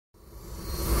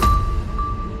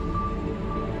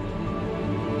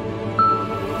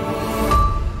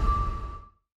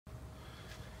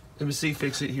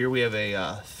mcfixit here. We have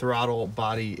a throttle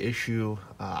body issue,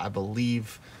 I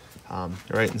believe,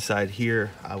 right inside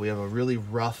here. We have a really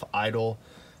rough idle.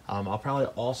 I'll probably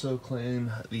also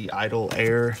claim the idle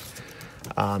air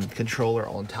controller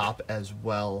on top as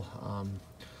well.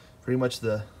 Pretty much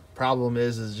the problem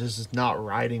is just not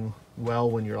riding well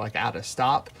when you're like at a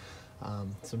stop.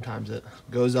 Sometimes it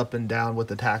goes up and down with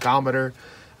the tachometer.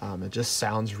 It just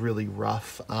sounds really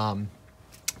rough.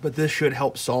 But this should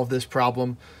help solve this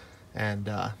problem, and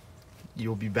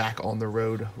you'll be back on the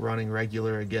road running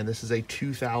regular again. This is a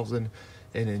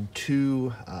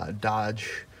 2002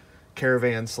 Dodge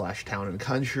Caravan / Town and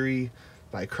Country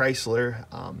by Chrysler.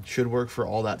 Should work for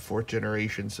all that 4th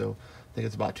generation, so I think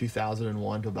it's about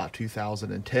 2001 to about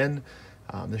 2010.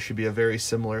 This should be a very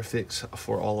similar fix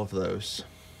for all of those.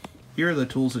 Here are the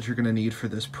tools that you're going to need for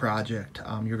this project.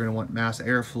 You're going to want mass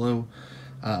airflow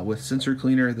with sensor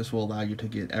cleaner. This will allow you to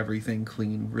get everything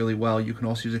clean really well. You can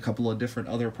also use a couple of different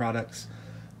other products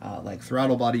like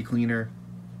throttle body cleaner.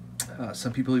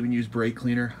 Some people even use brake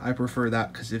cleaner. I prefer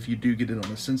that because if you do get it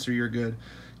on the sensor, you're good.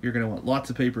 You're going to want lots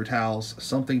of paper towels,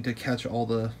 something to catch all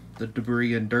the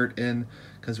debris and dirt in,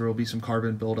 because there will be some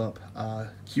carbon buildup.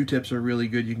 Q-tips are really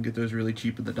good. You can get those really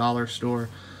cheap at the dollar store.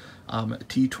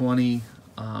 T20,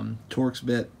 Torx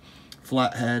bit,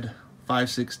 flathead,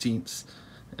 5/16,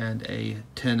 and a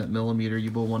 10mm.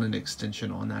 You will want an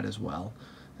extension on that as well.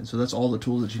 And so that's all the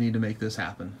tools that you need to make this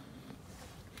happen.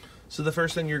 So the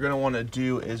first thing you're going to want to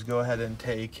do is go ahead and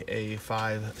take a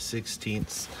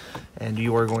 5/16 and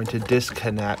you are going to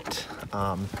disconnect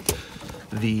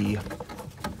the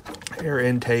air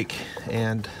intake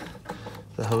and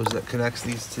the hose that connects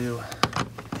these two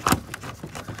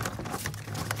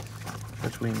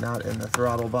between that and the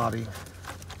throttle body.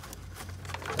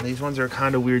 And these ones are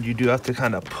kind of weird. You do have to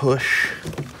kind of push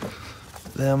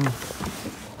them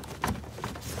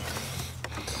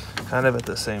kind of at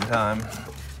the same time.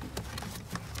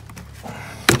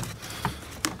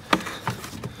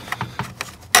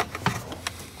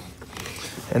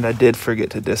 And I did forget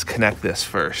to disconnect this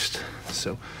first.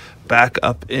 So back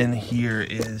up in here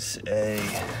is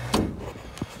a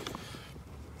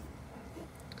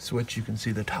switch. You can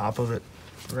see the top of it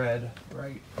red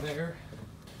right there.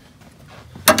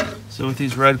 So with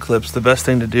these red clips, the best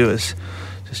thing to do is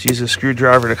just use a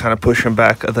screwdriver to kind of push them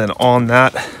back, and then on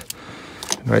that,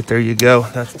 right there you go.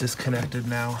 That's disconnected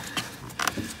now.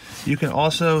 You can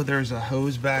also, there's a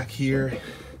hose back here.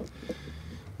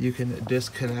 You can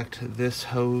disconnect this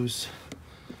hose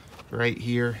right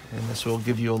here, and this will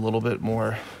give you a little bit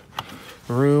more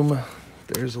room.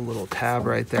 There's a little tab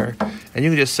right there, and you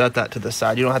can just set that to the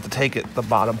side. You don't have to take the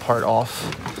bottom part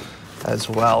off as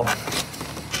well.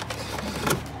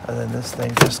 And then this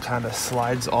thing just kind of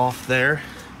slides off there.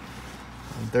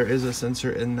 There is a sensor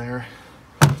in there,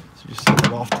 so just set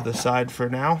it off to the side for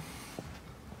now.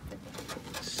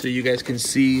 So you guys can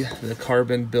see the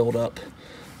carbon buildup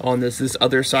on this. This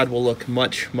other side will look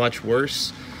much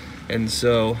worse. And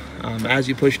so as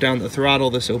you push down the throttle,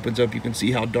 this opens up. You can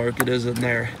see how dark it is in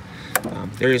there.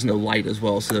 There is no light as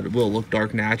well, so that it will look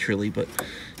dark naturally, but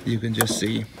you can just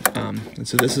see. And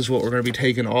so this is what we're going to be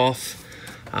taking off.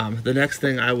 The next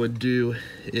thing I would do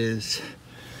is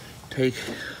take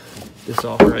this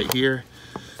off right here,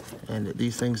 and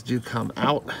these things do come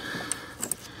out.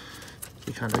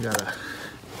 You kind of gotta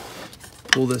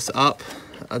pull this up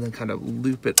and then kind of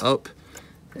loop it up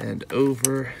and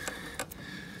over,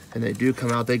 and they do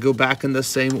come out. They go back in the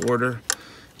same order.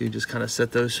 You just kind of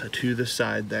set those to the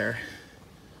side there.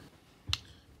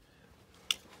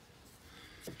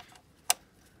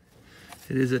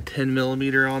 It is a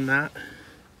 10mm on that.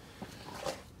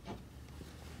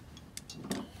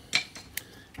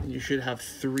 And you should have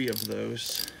 3 of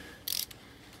those.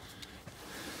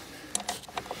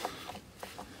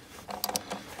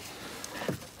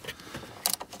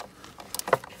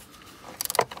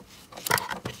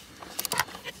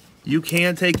 You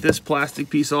can take this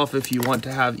plastic piece off if you want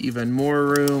to have even more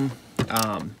room.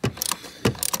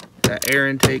 The air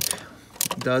intake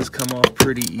does come off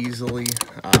pretty easily,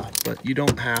 but you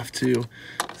don't have to.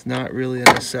 It's not really a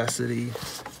necessity.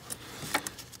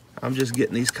 I'm just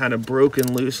getting these kind of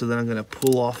broken loose, so then I'm going to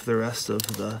pull off the rest of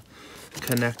the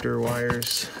connector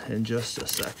wires in just a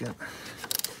second.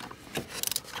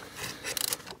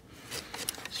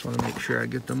 Just want to make sure I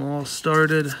get them all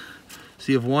started.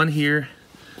 So you have one here,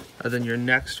 and then your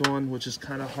next one, which is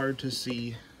kind of hard to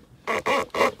see.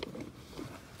 So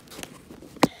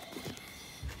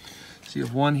you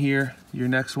have one here, your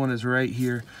next one is right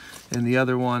here, and the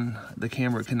other one the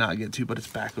camera cannot get to, but it's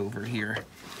back over here.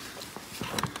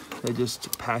 They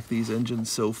just pack these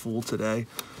engines so full today,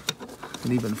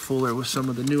 and even fuller with some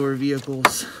of the newer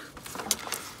vehicles.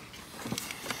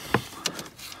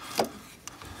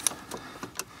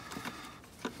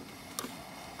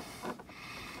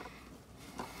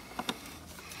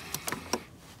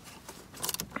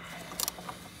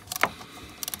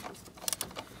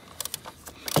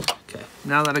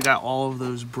 now that I got all of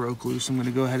those broke loose, I'm going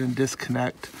to go ahead and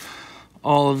disconnect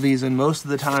all of these. And most of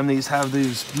the time these have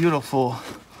these beautiful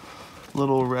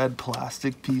little red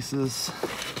plastic pieces.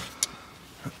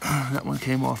 That one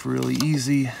came off really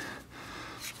easy.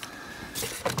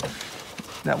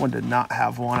 That one did not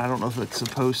have one. I don't know if it's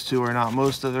supposed to or not.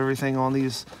 Most of everything on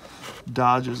these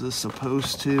Dodges is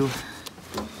supposed to.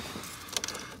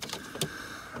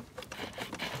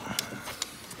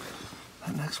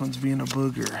 That next one's being a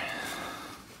booger,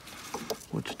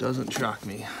 which doesn't shock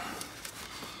me.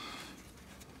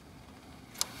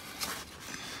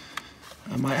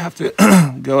 I might have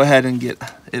to go ahead and get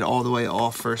it all the way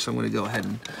off first. I'm going to go ahead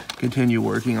and continue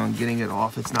working on getting it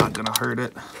off. It's not going to hurt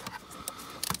it.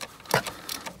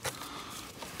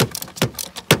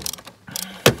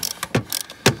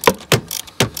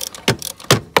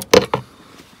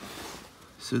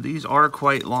 So these are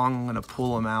quite long. I'm going to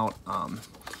pull them out.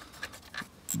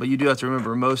 But you do have to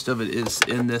remember, most of it is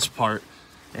in this part,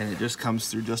 and it just comes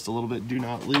through just a little bit. Do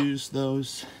not lose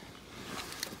those.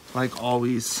 Like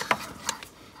always,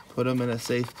 put them in a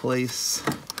safe place.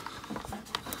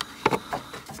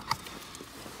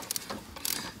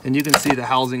 And you can see the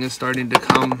housing is starting to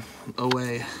come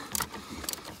away,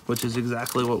 which is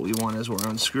exactly what we want as we're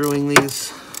unscrewing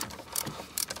these.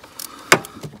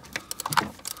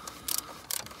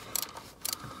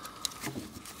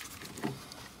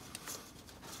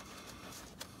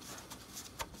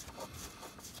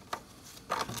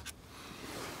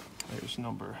 There's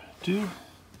number 2.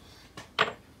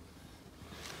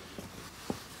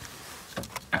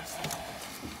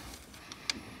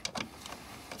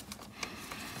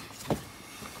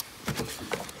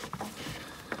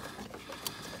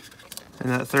 And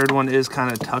that third one is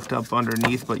kind of tucked up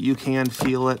underneath, but you can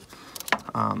feel it.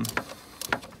 And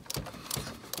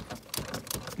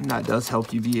that does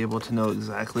help you be able to know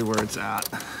exactly where it's at.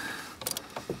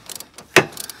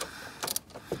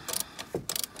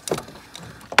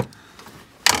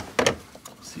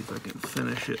 See if I can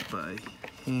finish it by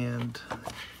hand.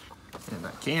 And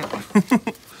I can't.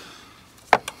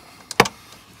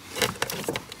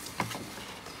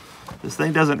 This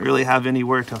thing doesn't really have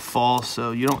anywhere to fall,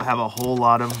 so you don't have a whole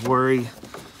lot of worry.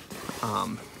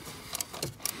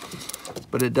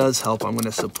 But it does help. I'm going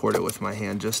to support it with my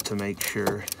hand just to make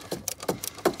sure.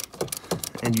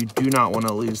 And you do not want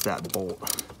to lose that bolt.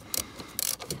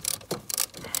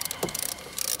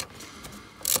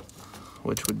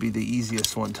 Which would be the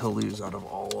easiest one to lose out of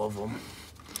all of them.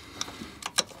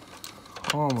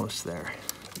 Almost there.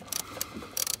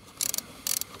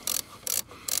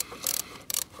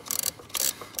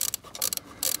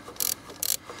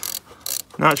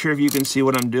 Not sure if you can see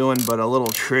what I'm doing, but a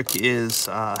little trick is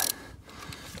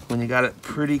when you got it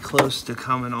pretty close to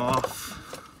coming off.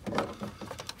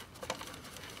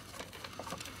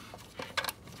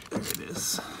 There it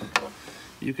is.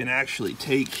 You can actually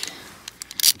take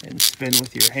and spin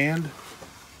with your hand,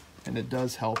 and it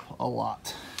does help a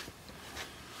lot.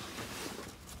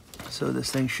 So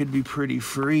this thing should be pretty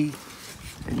free,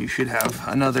 and you should have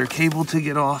another cable to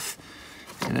get off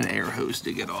and an air hose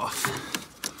to get off.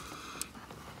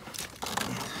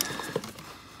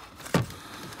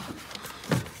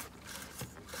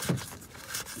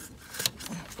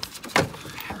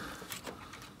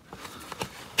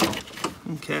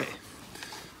 Okay,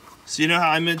 so you know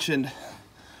how I mentioned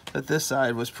that this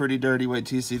side was pretty dirty? Wait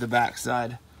till you see the back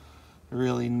side.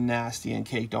 Really nasty and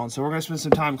caked on. So we're going to spend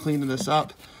some time cleaning this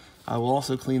up. We'll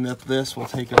also clean up this. We'll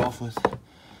take it off with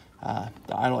the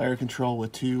idle air control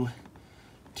with 2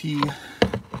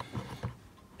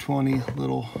 T20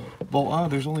 little bolt. Oh,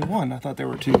 there's only one. I thought there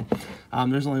were 2.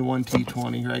 There's only one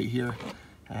T20 right here.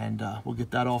 And we'll get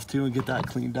that off too and get that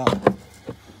cleaned up.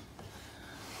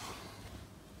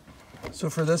 So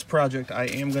for this project, I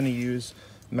am going to use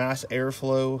mass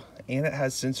airflow, and it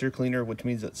has sensor cleaner, which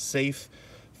means it's safe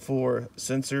for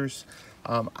sensors.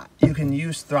 You can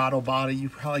use throttle body. You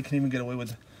probably can even get away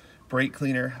with brake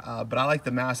cleaner, but I like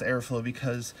the mass airflow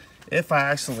because if I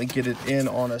accidentally get it in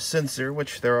on a sensor,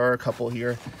 which there are a couple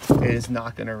here, it is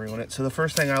not going to ruin it. So the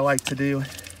first thing I like to do,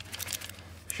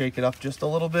 shake it up just a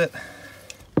little bit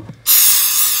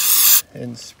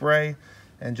and spray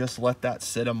and just let that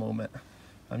sit a moment.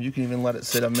 You can even let it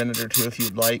sit a minute or 2 if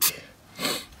you'd like.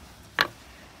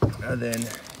 And then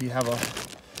you have a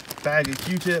bag of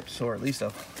Q-tips, or at least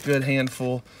a good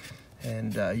handful,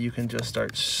 and you can just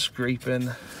start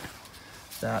scraping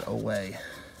that away.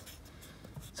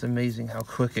 It's amazing how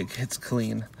quick it gets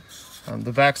clean.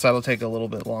 The back side will take a little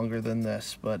bit longer than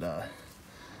this, but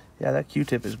yeah, that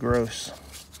Q-tip is gross.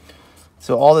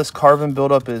 So all this carbon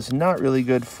buildup is not really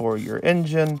good for your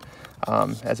engine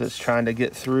as it's trying to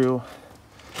get through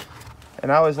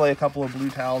And I always lay a couple of blue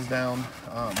towels down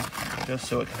just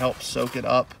so it can help soak it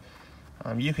up.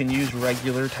 You can use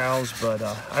regular towels, but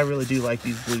I really do like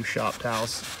these blue shop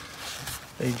towels.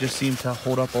 They just seem to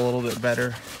hold up a little bit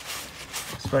better,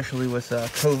 especially with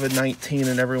COVID-19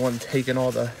 and everyone taking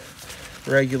all the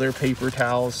regular paper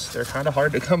towels. They're kind of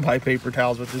hard to come by, paper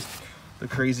towels, which is the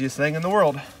craziest thing in the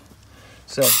world.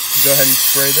 So go ahead and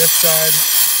spray this side.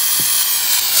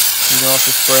 You can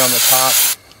also spray on the top.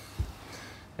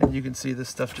 And you can see this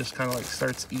stuff just kind of like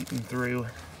starts eating through.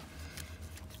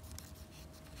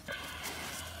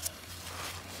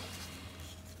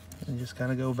 And just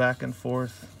kind of go back and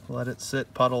forth, let it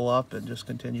sit, puddle up, and just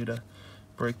continue to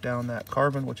break down that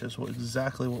carbon, which is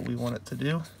exactly what we want it to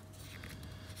do.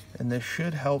 And this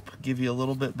should help give you a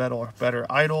little bit better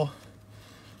idle,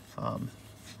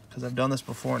 because I've done this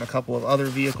before in a couple of other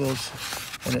vehicles,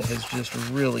 and it has just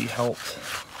really helped.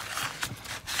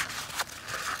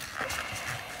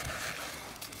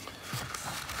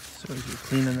 So as you're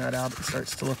cleaning that out, it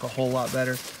starts to look a whole lot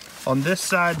better. On this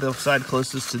side, the side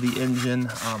closest to the engine,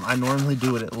 I normally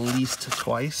do it at least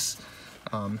twice,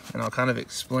 and I'll kind of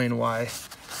explain why.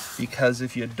 Because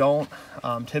if you don't,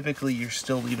 typically you're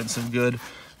still leaving some good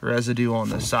residue on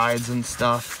the sides and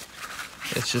stuff.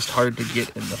 It's just hard to get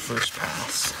in the first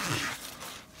pass.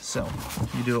 So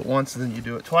you do it once and then you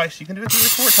do it twice. You can do it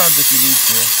 3 or 4 times if you need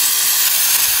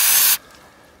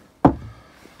to.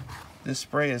 This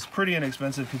spray is pretty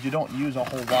inexpensive because you don't use a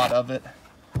whole lot of it.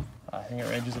 I think it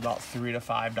ranges about $3 to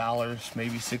 $5,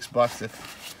 maybe $6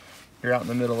 if you're out in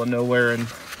the middle of nowhere and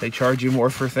they charge you more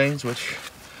for things, which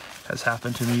has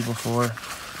happened to me before.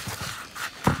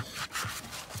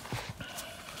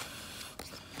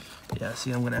 Yeah,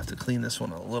 see, I'm gonna have to clean this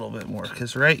one a little bit more,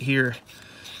 because right here,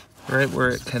 right where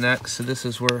it connects, so this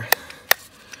is where,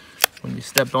 when you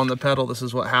stepped on the pedal, this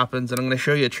is what happens. And I'm gonna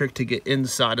show you a trick to get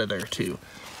inside of there too.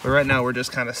 But right now we're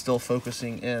just kind of still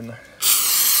focusing in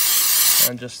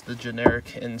on just the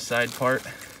generic inside part.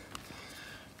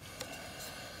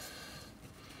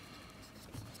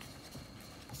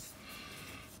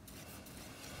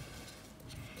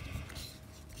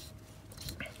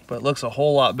 But it looks a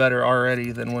whole lot better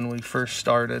already than when we first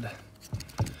started.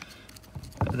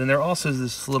 And then there also is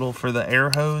this little, for the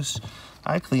air hose,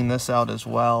 I clean this out as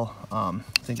well. I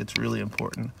think it's really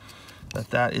important that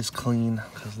that is clean,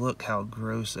 because look how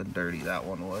gross and dirty that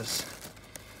one was.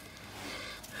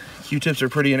 Q-tips are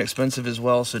pretty inexpensive as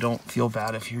well, so don't feel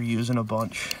bad if you're using a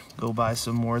bunch. Go buy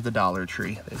some more at the Dollar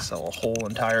Tree. They sell a whole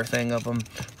entire thing of them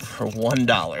for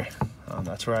 $1.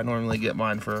 That's where I normally get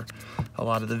mine for a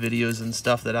lot of the videos and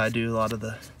stuff that I do, a lot of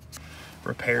the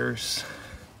repairs,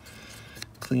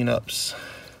 cleanups,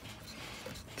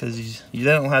 because you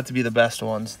don't have to be the best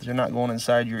ones. They're not going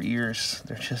inside your ears.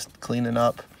 They're just cleaning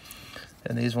up,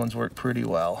 and these ones work pretty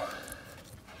well.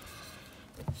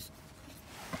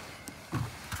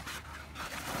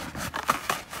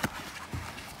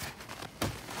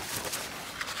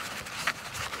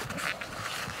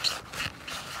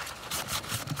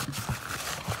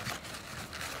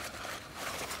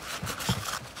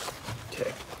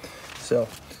 So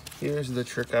here's the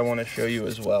trick I want to show you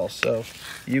as well. So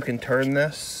you can turn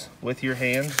this with your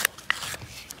hand.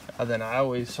 Then I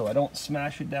always, so I don't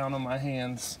smash it down on my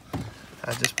hands,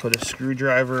 I just put a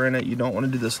screwdriver in it. You don't want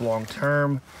to do this long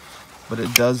term, but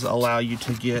it does allow you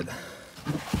to get,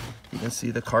 you can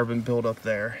see the carbon buildup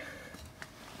there.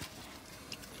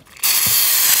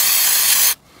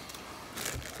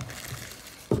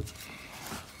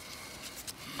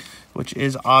 Which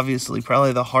is obviously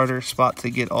probably the harder spot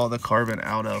to get all the carbon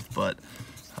out of, but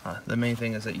the main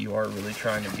thing is that you are really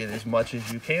trying to get as much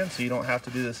as you can, so you don't have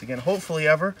to do this again, hopefully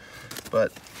ever.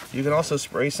 But you can also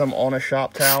spray some on a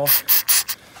shop towel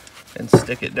and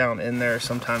stick it down in there.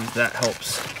 Sometimes that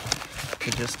helps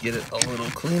to just get it a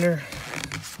little cleaner.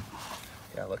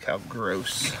 Yeah, look how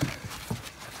gross.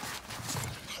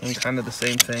 And kind of the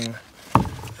same thing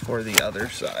for the other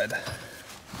side.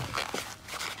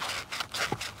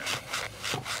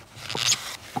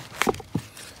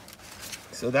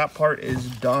 So that part is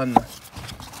done.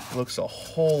 Looks a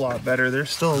whole lot better.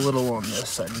 There's still a little on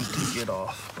this I need to get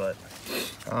off, but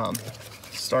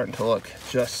it's starting to look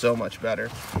just so much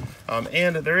better.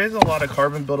 And there is a lot of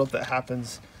carbon buildup that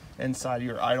happens inside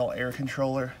your idle air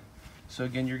controller. So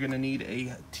again, you're gonna need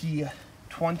a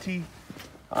T20.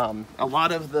 A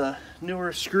lot of the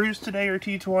newer screws today are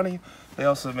T20. They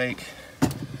also make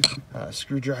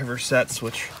screwdriver sets,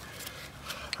 which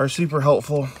are super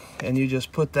helpful. And you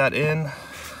just put that in.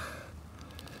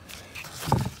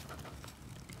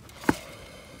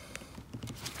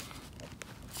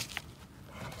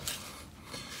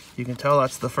 You can tell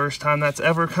that's the first time that's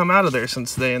ever come out of there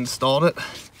since they installed it.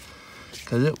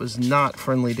 because it was not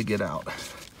friendly to get out.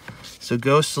 So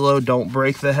go slow, don't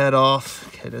break the head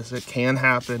off, as it can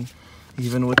happen,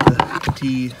 even with the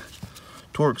T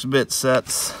Torx bit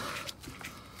sets.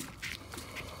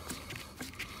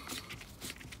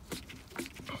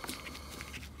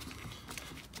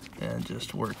 And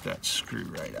just work that screw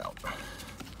right out.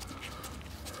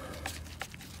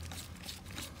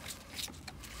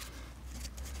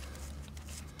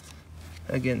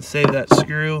 Again, save that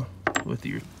screw with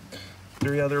your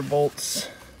 3 other bolts.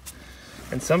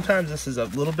 And sometimes this is a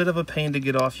little bit of a pain to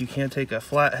get off. You can't take a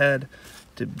flathead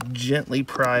to gently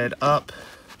pry it up.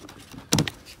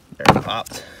 There, it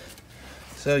popped.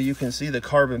 So you can see the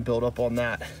carbon buildup on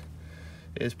that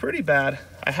is pretty bad.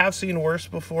 I have seen worse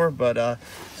before, but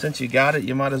since you got it,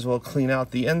 you might as well clean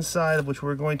out the inside, which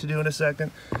we're going to do in a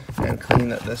second, and clean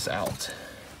this out.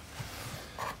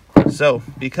 So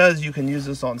because you can use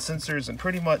this on sensors and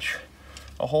pretty much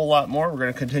a whole lot more, we're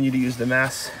going to continue to use the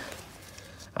mass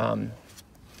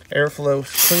airflow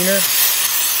cleaner.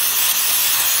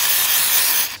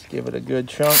 Give it a good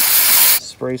chunk,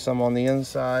 spray some on the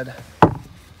inside. I'll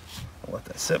let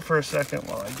that sit for a second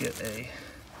while I get a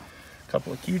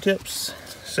couple of Q-tips.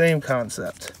 Same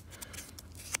concept.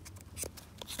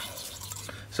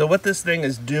 So what this thing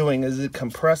is doing is it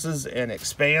compresses and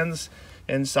expands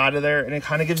inside of there, and it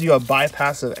kind of gives you a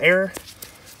bypass of air,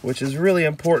 which is really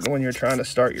important when you're trying to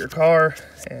start your car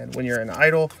and when you're in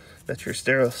idle, that you're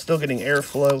still getting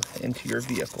airflow into your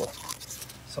vehicle.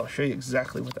 So I'll show you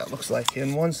exactly what that looks like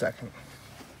in 1 second.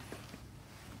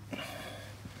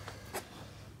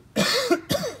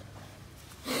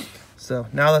 So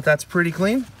now that that's pretty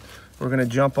clean, we're going to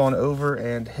jump on over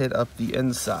and hit up the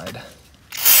inside.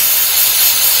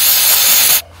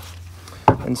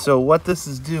 And so what this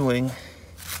is doing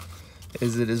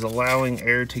is it is allowing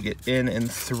air to get in and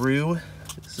through.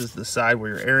 This is the side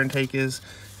where your air intake is,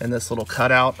 and this little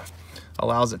cutout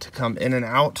allows it to come in and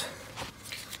out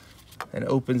and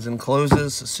opens and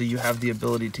closes, so you have the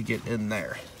ability to get in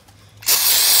there.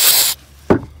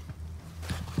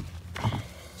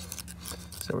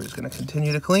 So we're just going to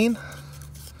continue to clean.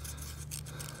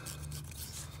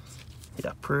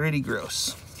 Yeah, pretty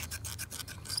gross.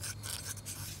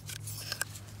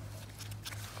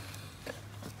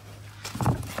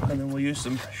 And then we'll use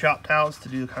some shop towels to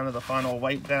do kind of the final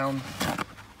wipe down,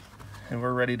 and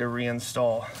we're ready to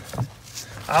reinstall.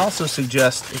 I also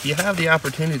suggest, if you have the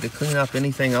opportunity to clean up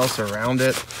anything else around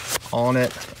it, on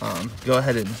it, go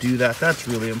ahead and do that. That's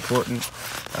really important.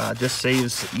 Just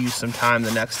saves you some time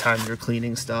the next time you're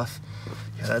cleaning stuff.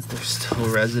 Yeah, there's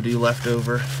still residue left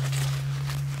over.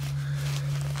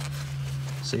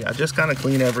 So yeah, just kind of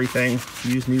clean everything.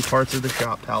 Use new parts of the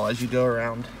shop towel as you go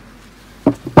around.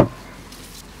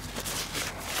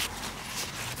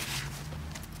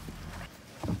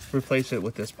 Replace it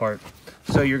with this part.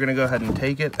 So you're gonna go ahead and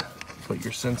take it, put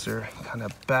your sensor kind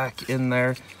of back in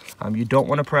there. You don't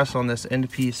want to press on this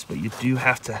end piece, but you do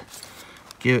have to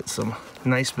give it some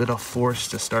nice bit of force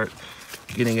to start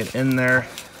getting it in there,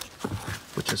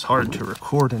 which is hard to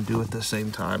record and do at the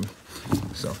same time.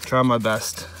 So try my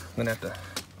best. I'm gonna have to.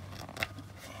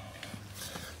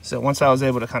 So once I was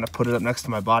able to kind of put it up next to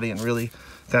my body and really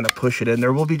kind of push it in,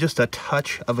 there will be just a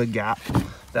touch of a gap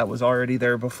that was already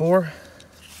there before.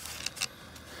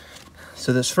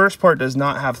 So this first part does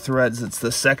not have threads, it's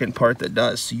the second part that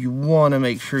does. So you want to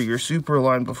make sure you're super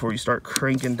aligned before you start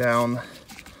cranking down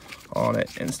on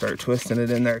it and start twisting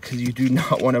it in there, because you do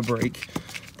not want to break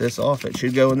this off. It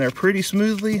should go in there pretty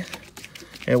smoothly.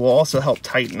 It will also help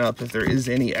tighten up if there is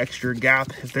any extra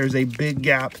gap. If there's a big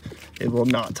gap, it will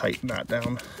not tighten that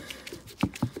down.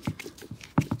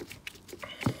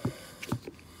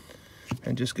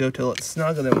 And just go till it's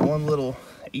snug, and then one little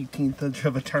 1/18 inch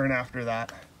of a turn after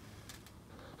that.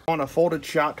 On a folded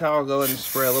shop towel, go ahead and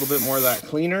spray a little bit more of that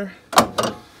cleaner,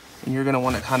 and you're going to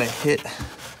want to kind of hit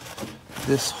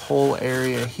this whole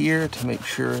area here to make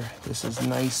sure this is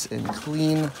nice and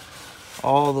clean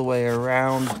all the way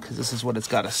around, because this is what it's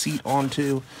got a seat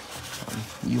onto.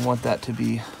 You want that to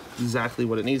be exactly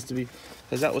what it needs to be,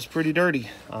 because that was pretty dirty.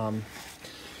 And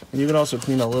you can also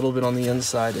clean a little bit on the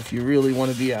inside if you really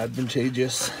want to be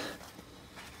advantageous.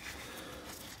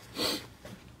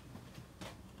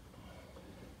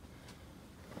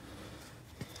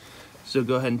 So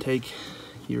go ahead and take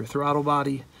your throttle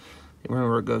body.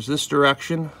 Remember, it goes this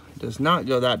direction. It does not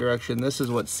go that direction. This is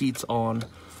what seats on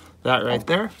that right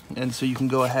there. And so you can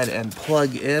go ahead and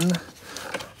plug in.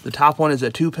 The top one is a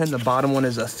 2-pin, the bottom one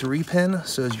is a 3-pin.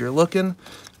 So as you're looking,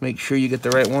 make sure you get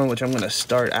the right one, which I'm gonna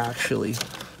start actually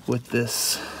with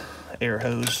this air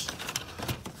hose.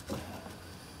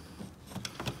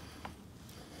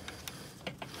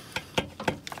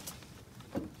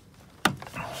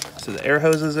 So the air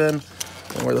hose is in,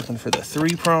 and we're looking for the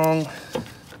 3-prong.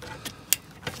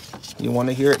 You want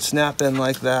to hear it snap in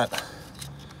like that.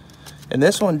 And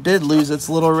this one did lose its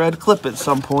little red clip at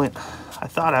some point. I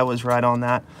thought I was right on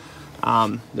that.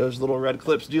 Those little red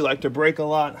clips do like to break a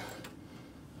lot.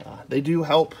 They do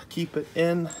help keep it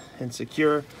in and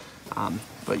secure,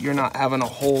 but you're not having a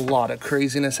whole lot of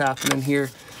craziness happening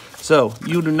here. So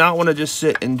you do not want to just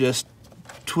sit and just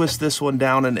twist this one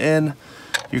down and in.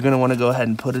 You're going to want to go ahead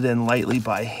and put it in lightly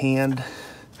by hand.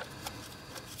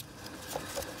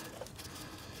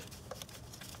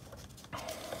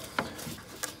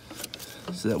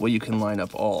 So that way you can line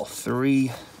up all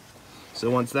 3. So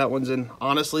once that one's in,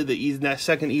 honestly, the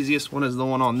second easiest one is the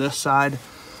one on this side,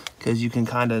 because you can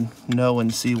kind of know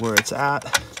and see where it's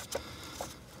at.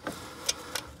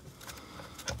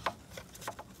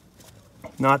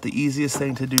 Not the easiest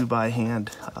thing to do by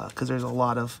hand, because there's a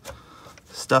lot of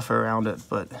stuff around it,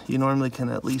 but you normally can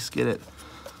at least get it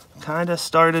kind of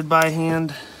started by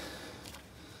hand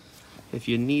if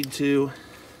you need to.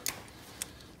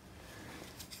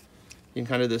 You can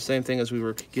kind of do the same thing as we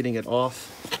were getting it off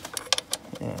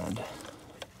and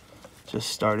just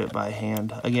start it by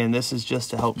hand. Again, this is just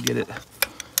to help get it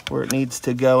where it needs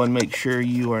to go and make sure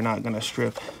you are not going to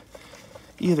strip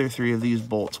either 3 of these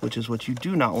bolts, which is what you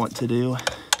do not want to do,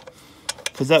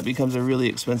 because that becomes a really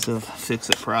expensive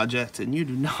fix-it project, and you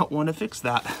do not want to fix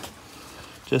that.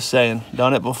 Just saying,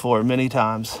 done it before many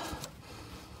times.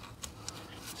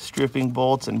 Stripping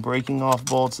bolts and breaking off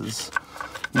bolts is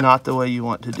not the way you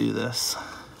want to do this.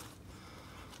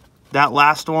 That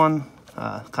last one,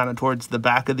 kind of towards the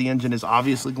back of the engine, is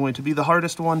obviously going to be the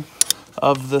hardest one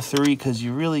of the 3, because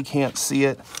you really can't see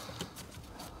it.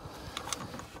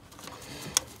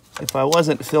 If I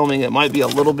wasn't filming, it might be a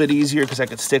little bit easier because I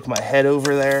could stick my head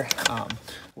over there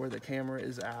where the camera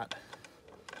is at.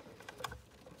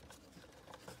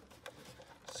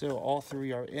 So all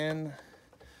 3 are in.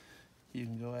 You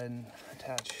can go ahead and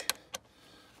attach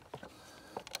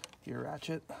your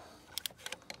ratchet.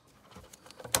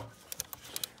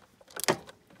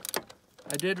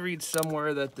 I did read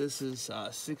somewhere that this is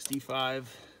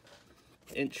 65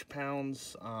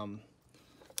 inch-pounds.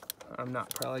 I'm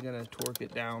not probably going to torque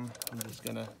it down. I'm just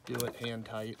going to do it hand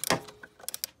tight.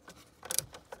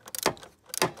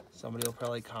 Somebody will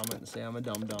probably comment and say I'm a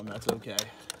dum-dum. That's okay.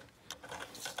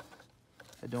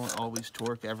 I don't always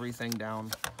torque everything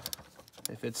down.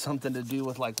 If it's something to do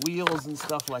with like wheels and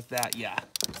stuff like that, yeah.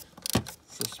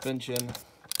 Suspension.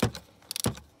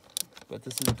 But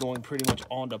this is going pretty much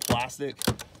onto plastic,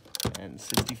 and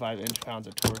 65 inch-pounds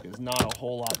of torque is not a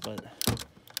whole lot, but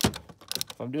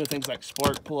if I'm doing things like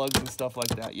spark plugs and stuff like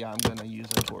that, yeah, I'm gonna use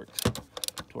a torque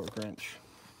wrench.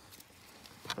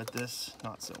 But this,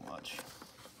 not so much.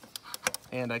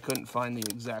 And I couldn't find the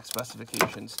exact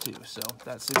specifications too, so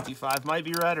that 65 might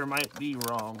be right or might be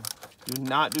wrong. Do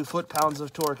not do foot-pounds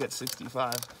of torque at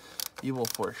 65. You will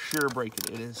for sure break it.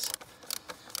 It is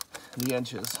the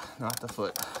inches, not the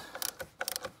foot.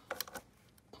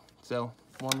 So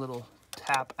one little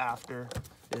tap after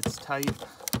it's tight.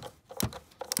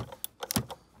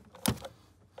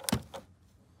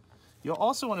 You'll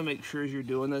also want to make sure as you're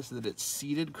doing this that it's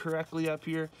seated correctly up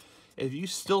here. If you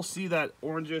still see that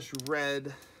orangish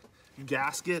red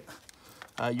gasket,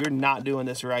 you're not doing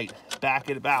this right.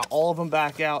 Back it about, all of them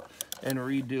back out and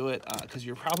redo it, because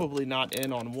you're probably not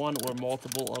in on one or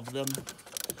multiple of them.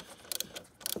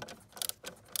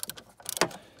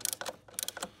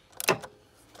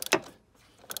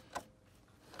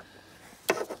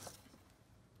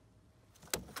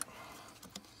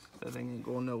 That thing ain't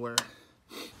going nowhere.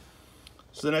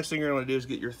 So the next thing you're going to do is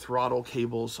get your throttle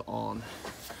cables on.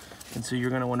 And so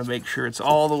you're going to want to make sure it's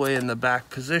all the way in the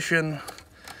back position.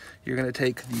 You're going to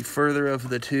take the further of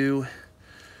the 2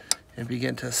 and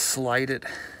begin to slide it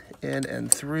in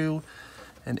and through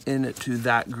and in it to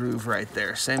that groove right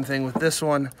there. Same thing with this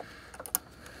one.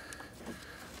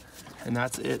 And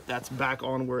that's it. That's back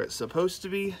on where it's supposed to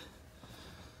be.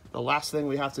 The last thing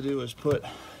we have to do is put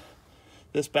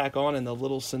this back on and the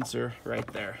little sensor right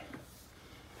there.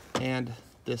 And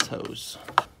this hose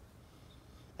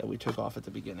that we took off at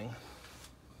the beginning.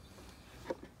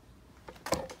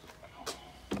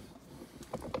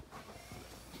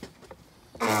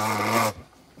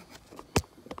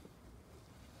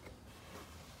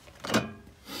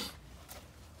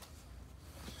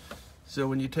 So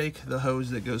when you take the hose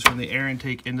that goes from the air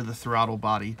intake into the throttle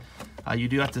body, you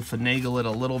do have to finagle it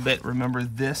a little bit. Remember,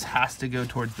 this has to go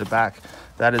towards the back.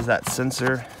 That is that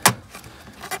sensor.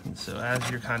 And so as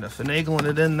you're kind of finagling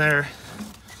it in there,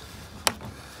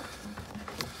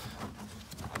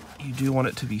 you do want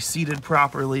it to be seated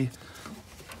properly.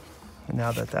 And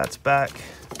now that that's back,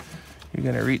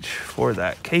 you're gonna reach for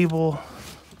that cable,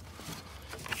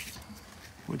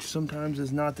 which sometimes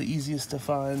is not the easiest to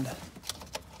find.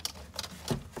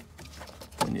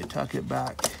 And you tuck it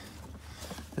back.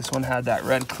 This one had that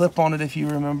red clip on it, if you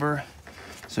remember.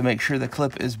 So make sure the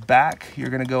clip is back. You're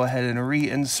gonna go ahead and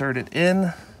reinsert it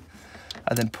in,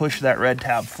 and then push that red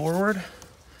tab forward.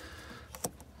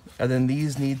 And then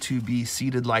these need to be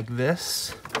seated like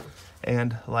this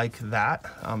and like that.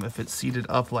 If it's seated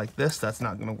up like this, that's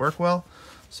not gonna work well.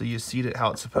 So you seat it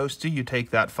how it's supposed to. You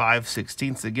take that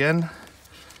 5/16 again,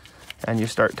 and you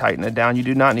start tightening it down. You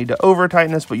do not need to over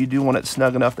tighten this, but you do want it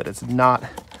snug enough that it's not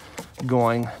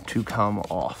going to come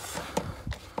off.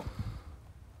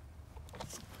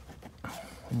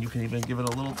 And you can even give it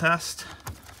a little test.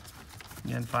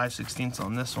 Again, 5/16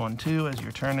 on this one too. As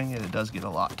you're turning it, it does get a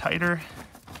lot tighter,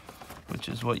 which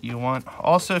is what you want.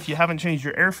 Also, if you haven't changed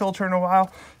your air filter in a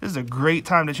while, this is a great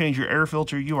time to change your air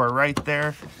filter. You are right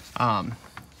there.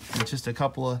 It's just a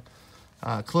couple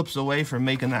of clips away from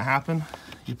making that happen.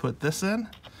 You put this in.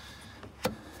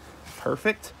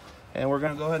 Perfect. And we're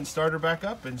gonna go ahead and start her back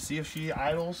up and see if she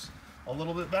idles a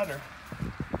little bit better.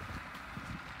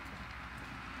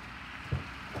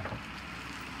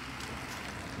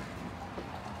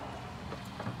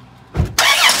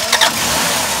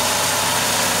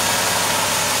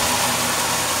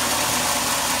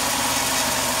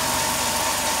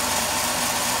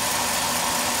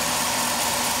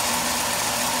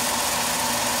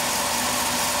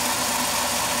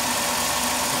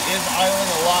 Is idling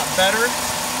a lot better.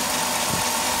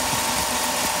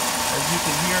 As you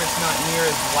can hear, it's not near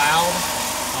as loud.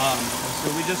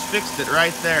 So we just fixed it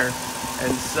right there.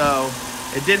 And so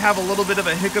it did have a little bit of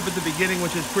a hiccup at the beginning,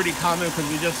 which is pretty common because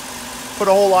we just put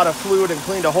a whole lot of fluid and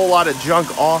cleaned a whole lot of junk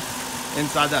off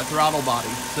inside that throttle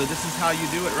body. So this is how you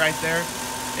do it right there.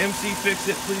 MC Fix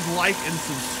It, please like and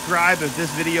subscribe if this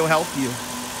video helped you.